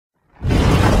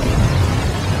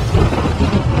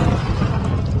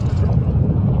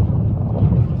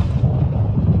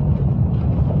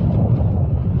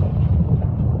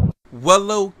Well,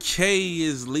 okay,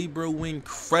 is Libro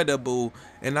incredible,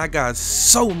 and I got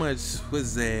so much for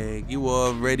Zag. You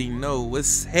already know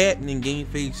what's happening,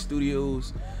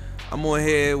 GameFaceStudios. I'm on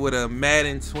here with a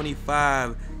Madden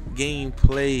 25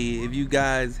 gameplay. If you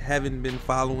guys haven't been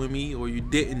following me, or you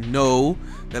didn't know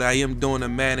that I am doing a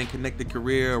Madden connected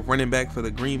career running back for the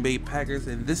Green Bay Packers,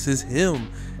 and this is him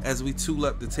as we tool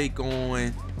up to take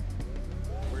on.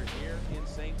 We're here in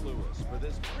St. Louis for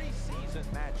this preseason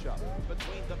matchup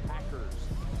between the Packers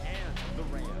and the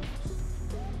Rams.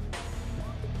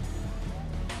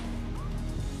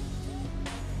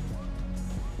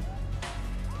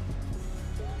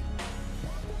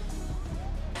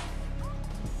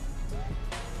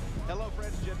 Hello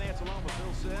friends, Jim Nance along with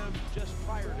Bill Sims. Just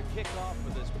prior to kickoff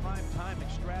for this primetime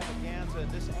extravaganza,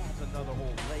 this adds another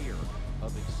whole layer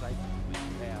of excitement when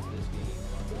you have this game.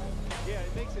 Yeah,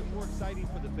 it makes it more exciting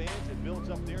for the fans. It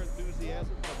builds up their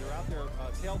enthusiasm because they're out there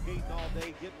tailgating all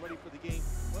day, getting ready for the game,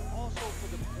 but also for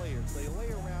the players. They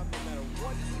lay around no matter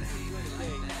what you do during the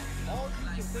day. All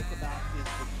you can think about is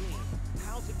the game.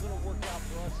 How's it going to work out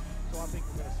for us? So I think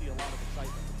we're going to see a lot of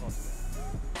excitement because of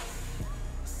that.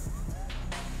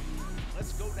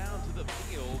 Let's go down to the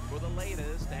field for the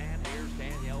latest, and here's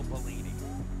Danielle Bellini.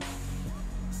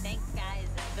 Thanks, guys.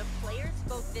 The players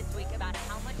spoke this week about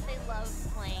how much they love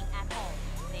playing at home.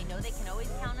 They know they can always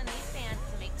count on these fans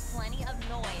to make plenty of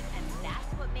noise, and that's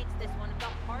what makes this one of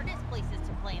the hardest places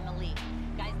to play in the league.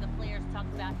 Guys, the players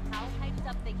talked about how hyped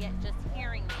up they get just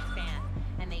hearing these fans,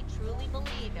 and they truly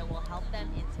believe it will help them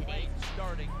in today's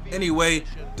Anyway,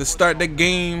 to start the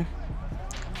game,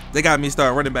 they got me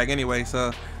start running back anyway,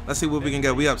 so let's see what we can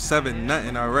get. We up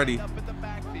 7-0 already.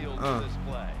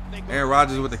 Aaron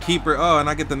Rodgers with the keeper. Oh, and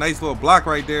I get the nice little block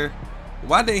right there.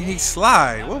 Why didn't he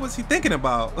slide? What was he thinking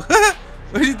about? What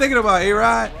was he thinking about,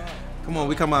 A-Rod? Come on,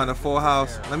 we come out in the full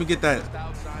house. Let me get that.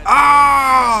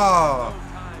 Oh!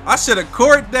 I should have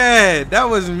caught that. That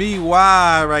was me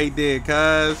wide right there,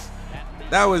 cuz.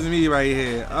 That was me right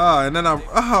here. Oh, and then I'm,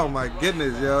 oh my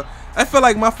goodness, yo. I feel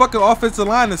like my fucking offensive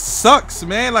line sucks,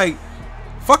 man. Like,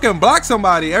 fucking block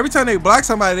somebody. Every time they block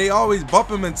somebody, they always bump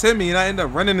them into me, and I end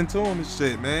up running into them and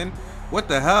shit, man. What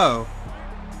the hell?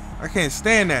 I can't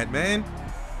stand that, man.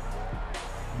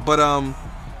 But I'm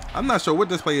not sure what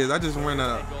this play is. I just running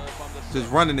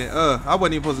it. I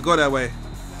wasn't even supposed to go that way.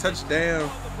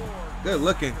 Touchdown. Good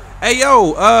looking. Hey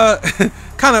yo,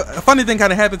 kind of a funny thing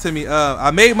kind of happened to me.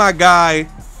 I made my guy.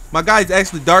 My guy's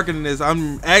actually darker than this.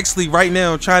 I'm actually right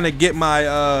now trying to get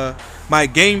my my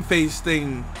game face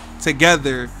thing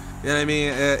together. You know what I mean?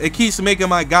 It keeps making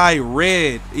my guy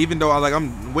red, even though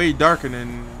I'm way darker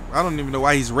than. I don't even know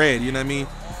why he's red. You know what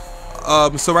I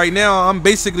mean? So right now I'm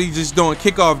basically just doing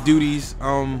kickoff duties.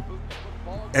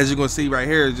 As you're gonna see right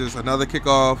here, is just another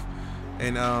kickoff,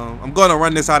 and I'm gonna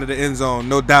run this out of the end zone,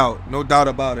 no doubt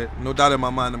about it, no doubt in my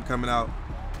mind. I'm coming out,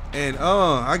 and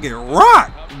I get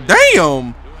rocked.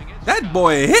 Damn, that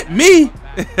boy hit me.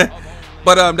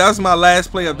 But that was my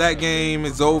last play of that game.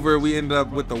 It's over. We ended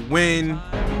up with the win.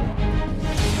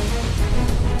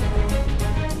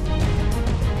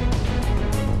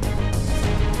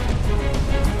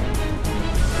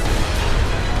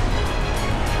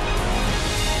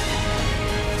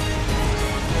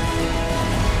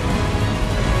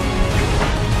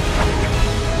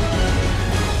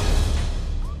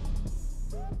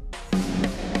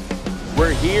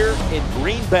 We're here in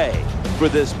Green Bay for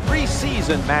this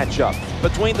preseason matchup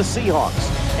between the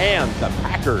Seahawks and the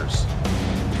Packers.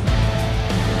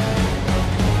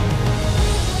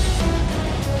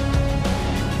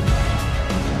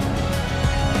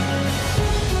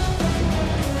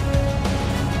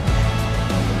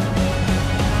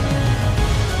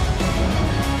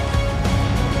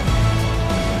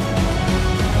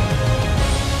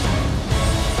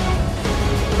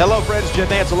 Hello friends, Jim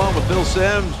Nance along with Bill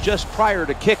Sims. Just prior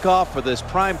to kickoff for this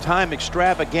primetime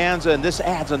extravaganza, and this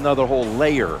adds another whole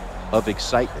layer of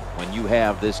excitement when you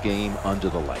have this game under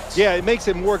the lights. Yeah, it makes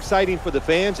it more exciting for the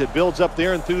fans. It builds up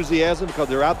their enthusiasm because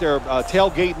they're out there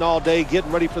tailgating all day,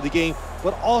 getting ready for the game,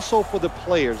 but also for the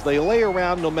players. They lay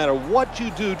around no matter what you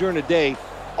do during the day.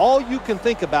 All you can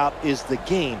think about is the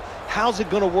game. How's it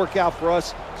going to work out for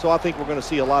us? So I think we're going to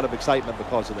see a lot of excitement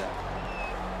because of that.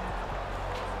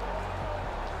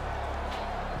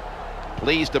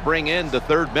 Pleased to bring in the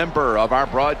third member of our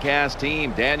broadcast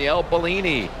team, Danielle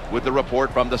Bellini, with the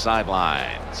report from the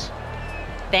sidelines.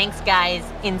 Thanks, guys.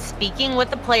 In speaking with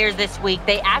the players this week,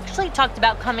 they actually talked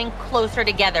about coming closer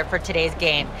together for today's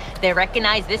game. They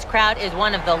recognize this crowd is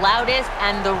one of the loudest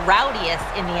and the rowdiest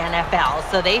in the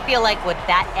NFL, so they feel like with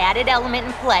that added element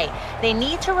in play, they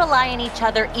need to rely on each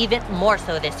other even more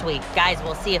so this week. Guys,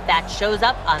 we'll see if that shows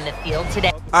up on the field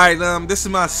today. All right, this is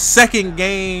my second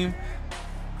game.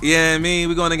 Yeah, I mean,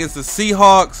 we're going against the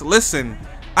Seahawks. Listen,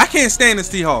 I can't stand the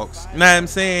Seahawks. You know what I'm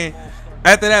saying?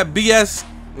 After that BS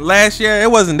last year, it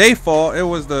wasn't their fault. It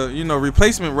was the, you know,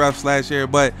 replacement refs last year.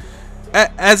 But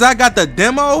as I got the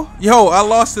demo, yo, I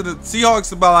lost to the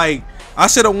Seahawks by like, I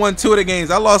should have won 2 of the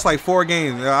games. I lost like 4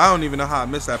 games. I don't even know how I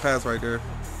missed that pass right there.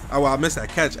 Oh, well, I missed that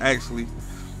catch actually.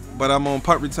 But I'm on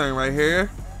punt return right here.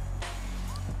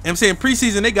 I'm saying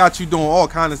preseason they got you doing all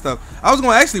kind of stuff. I was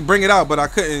gonna actually bring it out, but I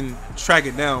couldn't track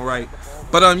it down right.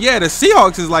 But yeah, the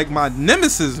Seahawks is like my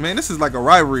nemesis, man. This is like a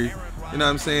rivalry. You know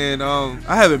what I'm saying?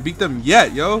 I haven't beat them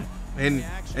yet, yo. And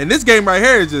this game right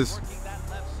here is just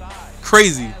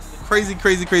crazy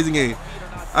game.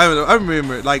 I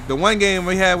remember like the one game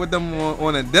we had with them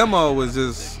on a demo was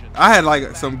just, I had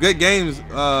like some good games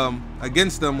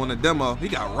against them on the demo. He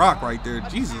got rocked right there,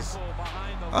 Jesus.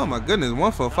 Oh my goodness,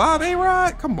 1 for 5,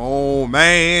 A-Rod? Come on,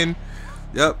 man.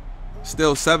 Yep,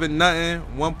 still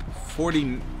 7-0,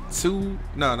 142.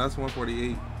 No, that's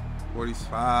 148,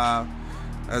 45.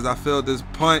 As I feel this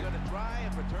punt,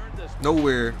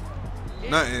 nowhere,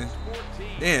 nothing.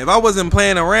 Damn, if I wasn't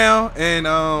playing around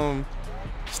and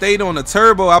stayed on the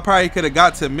turbo, I probably could have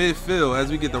got to midfield as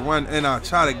we get the run, and I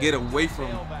try to get away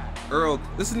from Earl.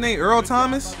 This is his name, Earl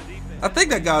Thomas? I think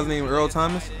that guy's name Earl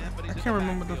Thomas. I can't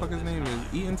remember what the fuck his name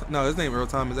is. Eaton? No, his name Earl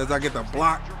Thomas. As I get the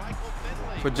block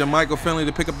for Jermichael Finley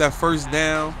to pick up that first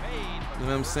down. You know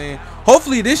what I'm saying?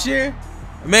 Hopefully this year,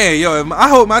 man, yo, I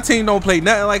hope my team don't play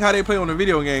nothing like how they play on the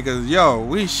video game, because yo,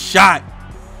 we shot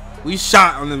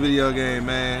on the video game,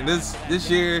 man. This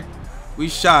year we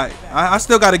shot. I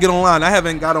still got to get online. I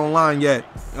haven't got online yet.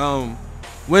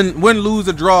 Win, lose,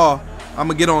 or draw, I'm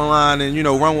gonna get online and, you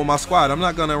know, run with my squad. I'm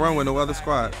not gonna run with no other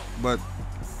squad. But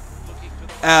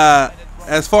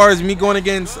as far as me going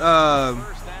against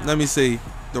let me see,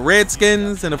 the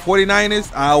Redskins and the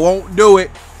 49ers, I won't do it.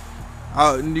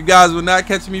 You guys will not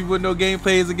catch me with no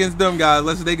gameplays against them guys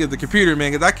unless they get the computer,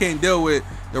 man, because I can't deal with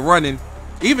the running.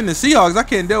 Even the Seahawks, I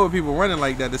can't deal with people running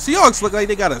like that. The Seahawks look like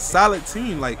they got a solid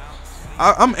team. Like,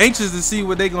 I'm anxious to see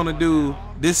what they're gonna do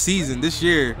this season, this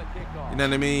year. You know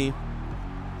what I mean?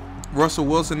 Russell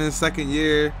Wilson in his 2nd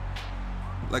year.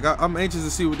 Like, I'm anxious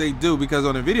to see what they do, because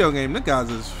on the video game, the guys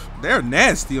they're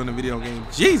nasty on the video game.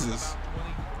 Jesus.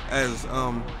 As I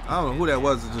don't know who that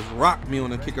was that just rocked me on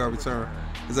the kickoff return.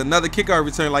 There's another kickoff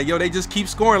return. Like, yo, they just keep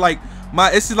scoring. Like,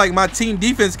 it's just like my team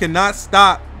defense cannot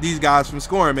stop these guys from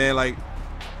scoring, man. Like,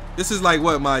 this is like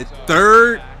what, my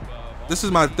third? This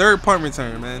is my 3rd punt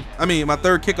return, man. I mean, my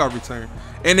 3rd kickoff return.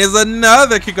 And there's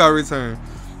another kickoff return.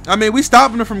 I mean, we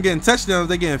stopping them from getting touchdowns.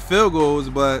 They're getting field goals,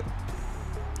 but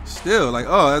still, like,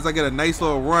 oh, as I get a nice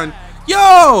little run.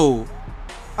 Yo!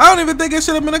 I don't even think it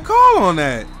should have been a call on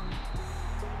that.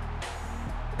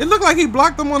 It looked like he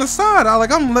blocked them on the side.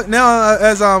 Now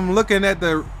as I'm looking at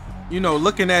the, you know,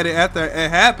 looking at it after it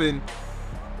happened,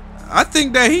 I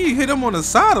think that he hit him on the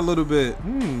side a little bit.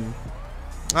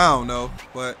 I don't know,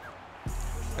 but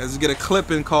as we get a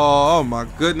clipping call, oh my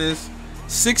goodness,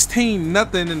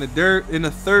 16-0 in the dirt in the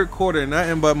 3rd quarter.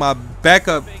 Nothing but my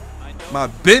backup, my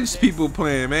bench people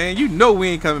playing, man. You know we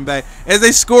ain't coming back. As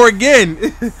they score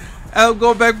again, I'll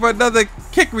go back for another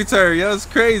kick return. Yo, it's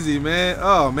crazy, man.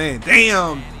 Oh man,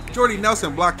 damn. Jordy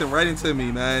Nelson blocked him right into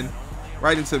me, man.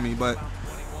 Right into me. But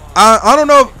I don't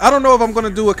know. I don't know if I'm gonna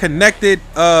do a connected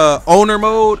owner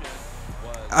mode.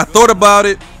 I thought about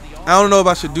it. I don't know if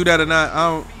I should do that or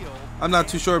not. I'm not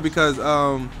too sure, because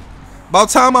by the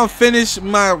time I'm finished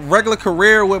my regular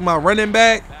career with my running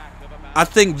back, I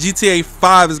think GTA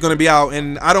 5 is gonna be out,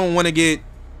 and I don't want to get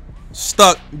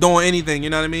stuck doing anything. You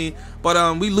know what I mean?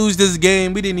 But we lose this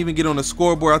game. We didn't even get on the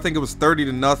scoreboard. I think it was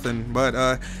 30-0.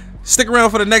 But stick around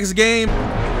for the next game.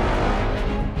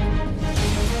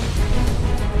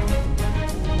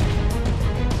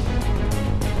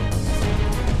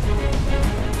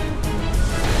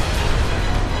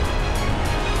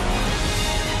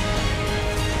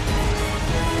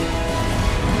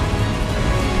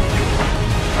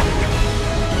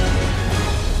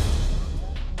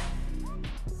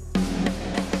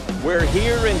 We're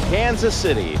here in Kansas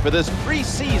City for this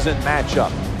preseason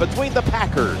matchup between the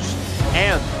Packers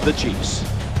and the Chiefs.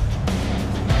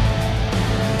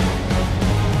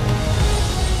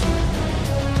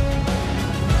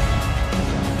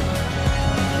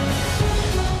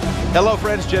 Hello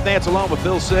friends, Jim Nance along with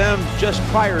Bill Sims just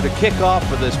prior to kickoff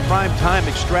for this primetime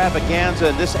extravaganza,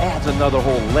 and this adds another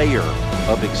whole layer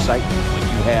of excitement when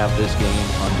you have this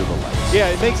game under the lights. Yeah,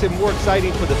 it makes it more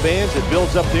exciting for the fans. It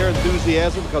builds up their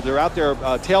enthusiasm because they're out there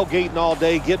tailgating all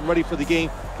day, getting ready for the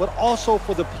game, but also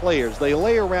for the players. They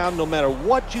lay around no matter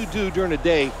what you do during the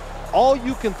day. All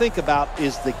you can think about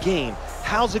is the game.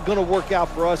 How's it going to work out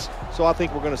for us? So I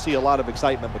think we're going to see a lot of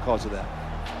excitement because of that.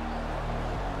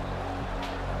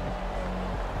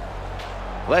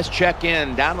 Let's check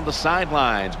in down on the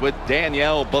sidelines with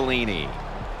Danielle Bellini.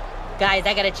 Guys,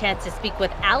 I got a chance to speak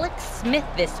with Alex Smith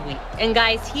this week. And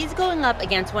guys, he's going up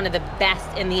against one of the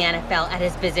best in the NFL at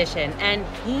his position, and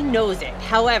he knows it.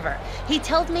 However, he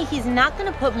tells me he's not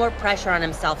going to put more pressure on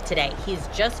himself today. He's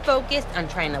just focused on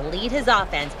trying to lead his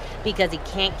offense because he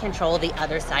can't control the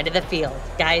other side of the field.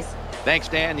 Guys. Thanks,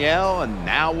 Danielle, and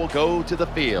now we'll go to the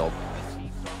field.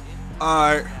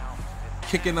 All right,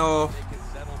 kicking off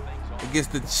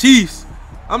against the Chiefs.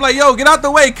 I'm like, yo, get out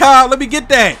the way, Kyle. Let me get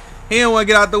that. He didn't want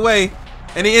to get out the way,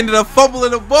 and he ended up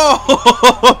fumbling the ball.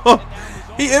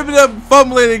 He ended up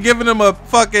fumbling and giving him a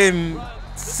fucking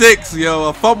 6, yo,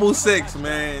 a fumble 6,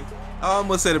 man. I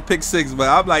almost said a pick 6, but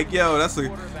I'm like, yo, that's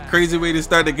a crazy way to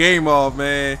start the game off,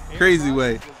 man. Crazy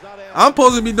way. I'm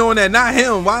supposed to be doing that, not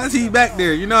him. Why is he back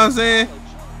there? You know what I'm saying?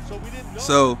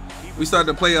 So we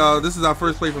started to play. This is our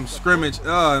first play from scrimmage.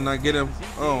 And I get him.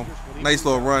 Oh, nice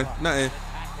little run.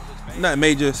 Nothing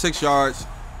major. 6 yards.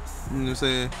 You know what I'm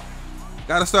saying?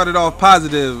 Got to start it off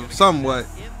positive somewhat.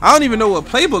 I don't even know what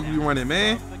playbook we running,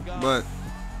 man. But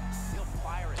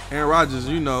Aaron Rodgers,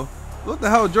 you know. What the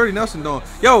hell is Jordy Nelson doing?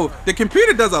 Yo, the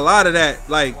computer does a lot of that.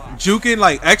 Like juking,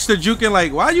 like extra juking.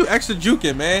 Like, why are you extra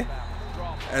juking, man?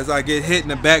 As I get hit in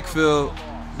the backfield.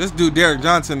 This dude, Derek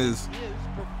Johnson, is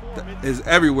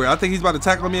everywhere. I think he's about to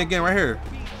tackle me again right here.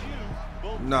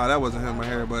 No, that wasn't him right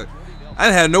here, but I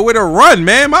didn't have nowhere to run,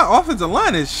 man. My offensive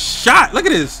line is shot. Look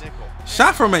at this.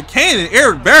 Shot from a cannon.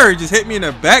 Eric Berry just hit me in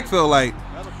the backfield, like.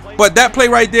 But that play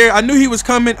right there, I knew he was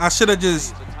coming. I should have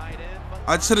just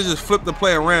flipped the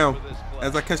play around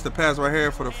as I catch the pass right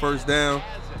here for the first down.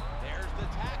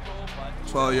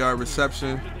 12-yard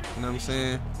reception. You know what I'm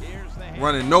saying?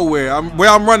 Running nowhere. Where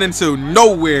I'm running to,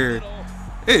 nowhere.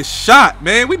 It's shot,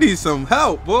 man. We need some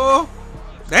help, boy.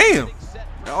 Damn.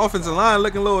 The offensive line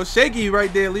looking a little shaky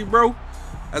right there, Libro.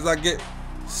 As I get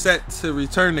set to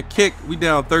return the kick, we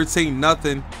down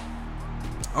 13-0.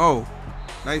 Oh,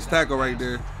 nice tackle right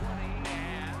there.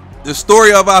 The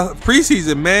story of our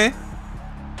preseason, man.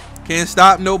 Can't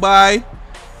stop nobody.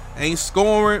 Ain't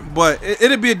scoring, but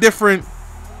it'll be different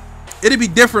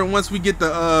once we get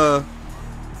the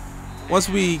once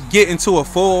we get into a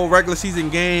full regular season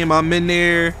game. I'm in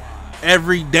there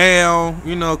every down,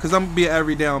 you know, because I'm gonna be an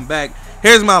every down back.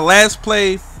 Here's my last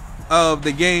play of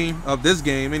the game, of this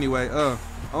game anyway.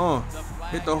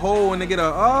 Hit the hole and they get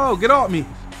get off me.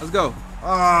 Let's go.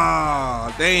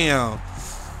 Damn.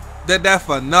 Did that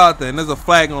for nothing. There's a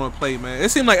flag on the play, man. It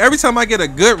seemed like every time I get a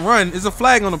good run, there's a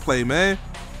flag on the play, man.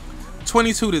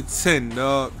 22-10,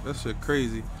 dog. That shit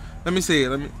crazy. Let me see.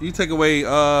 You take away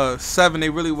 7, they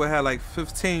really would have like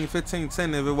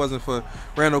 15-10 if it wasn't for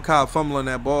Randall Cobb fumbling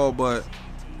that ball. But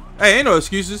hey, ain't no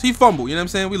excuses. He fumbled. You know what I'm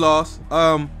saying? We lost.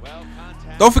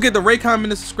 Don't forget to rate,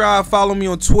 comment, and subscribe. Follow me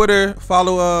on Twitter.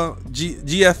 Follow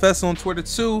GFS on Twitter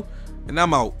too. And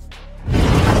I'm out.